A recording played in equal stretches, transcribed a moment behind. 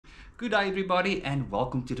Good day everybody and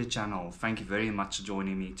welcome to the channel. Thank you very much for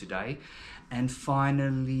joining me today. And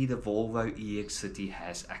finally the Volvo EX30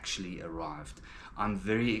 has actually arrived. I'm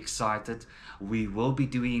very excited. We will be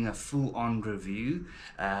doing a full-on review.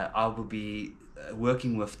 I will be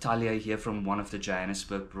working with Talia here from one of the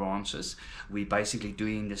Johannesburg branches. We're basically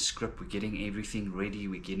doing the script, we're getting everything ready,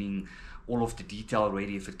 we're getting all of the detail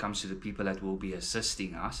ready if it comes to the people that will be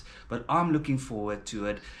assisting us. But I'm looking forward to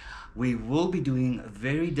it. We will be doing a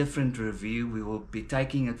very different review. We will be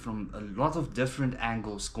taking it from a lot of different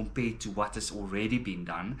angles compared to what has already been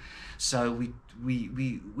done. So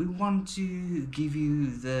we want to give you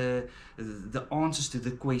the answers to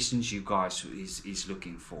the questions you guys is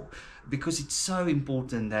looking for, because it's so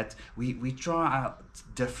important that we try out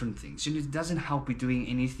different things. You know, it doesn't help we doing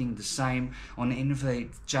anything the same. On the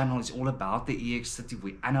Innovate channel, it's all about the EX30.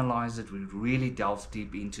 We analyze it, we really delve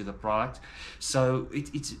deep into the product. So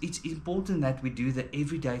it's important that we do the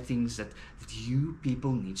everyday things that you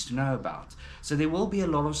people needs to know about. So there will be a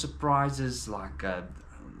lot of surprises like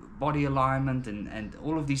body alignment and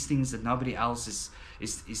all of these things that nobody else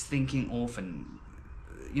is thinking of, and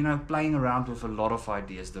you know, playing around with a lot of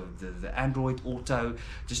ideas. The Android Auto,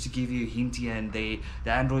 just to give you a hint here and there,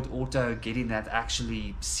 the Android Auto, getting that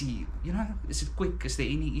actually see, you know, is it quick, is there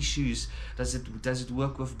any issues, does it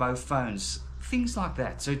work with both phones, things like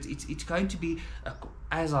that. So it's going to be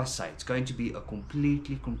as I say, it's going to be a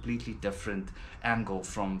completely different angle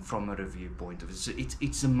from a review point of view. So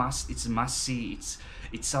it's a must see.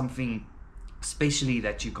 It's something especially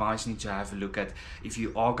that you guys need to have a look at if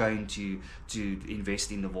you are going to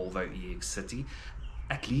invest in the Volvo EX30.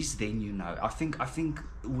 At least then you know. I think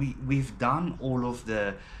we've done all of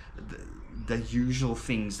the usual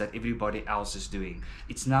things that everybody else is doing.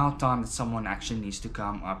 It's now time that someone actually needs to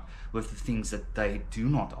come up with the things that they do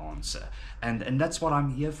not answer, and that's what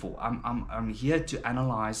I'm here for. I'm here to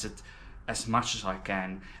analyze it as much as I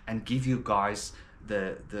can and give you guys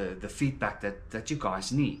the feedback that you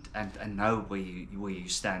guys need, and know where you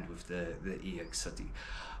stand with the EX30.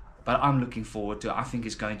 But I'm looking forward to it. I think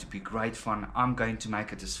it's going to be great fun. I'm going to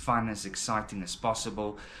make it as fun, as exciting as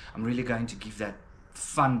possible. I'm really going to give that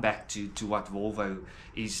fun back to what Volvo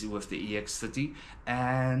is with the EX30,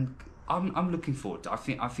 and I'm looking forward to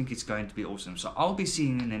it. I think it's going to be awesome. So I'll be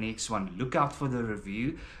seeing you in the next one. Look out for the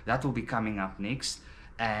review. That will be coming up next.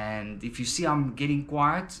 And if you see I'm getting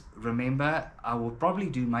quiet, remember, I will probably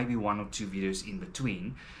do maybe 1 or 2 videos in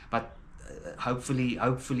between, but hopefully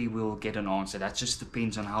we'll get an answer. That just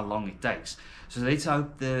depends on how long it takes. So let's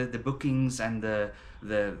hope the bookings and the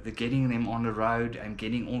getting them on the road and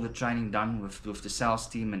getting all the training done with the sales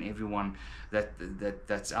team and everyone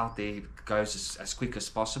that's out there goes as quick as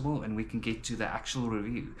possible, and we can get to the actual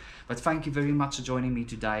review. But thank you very much for joining me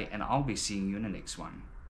today, and I'll be seeing you in the next one.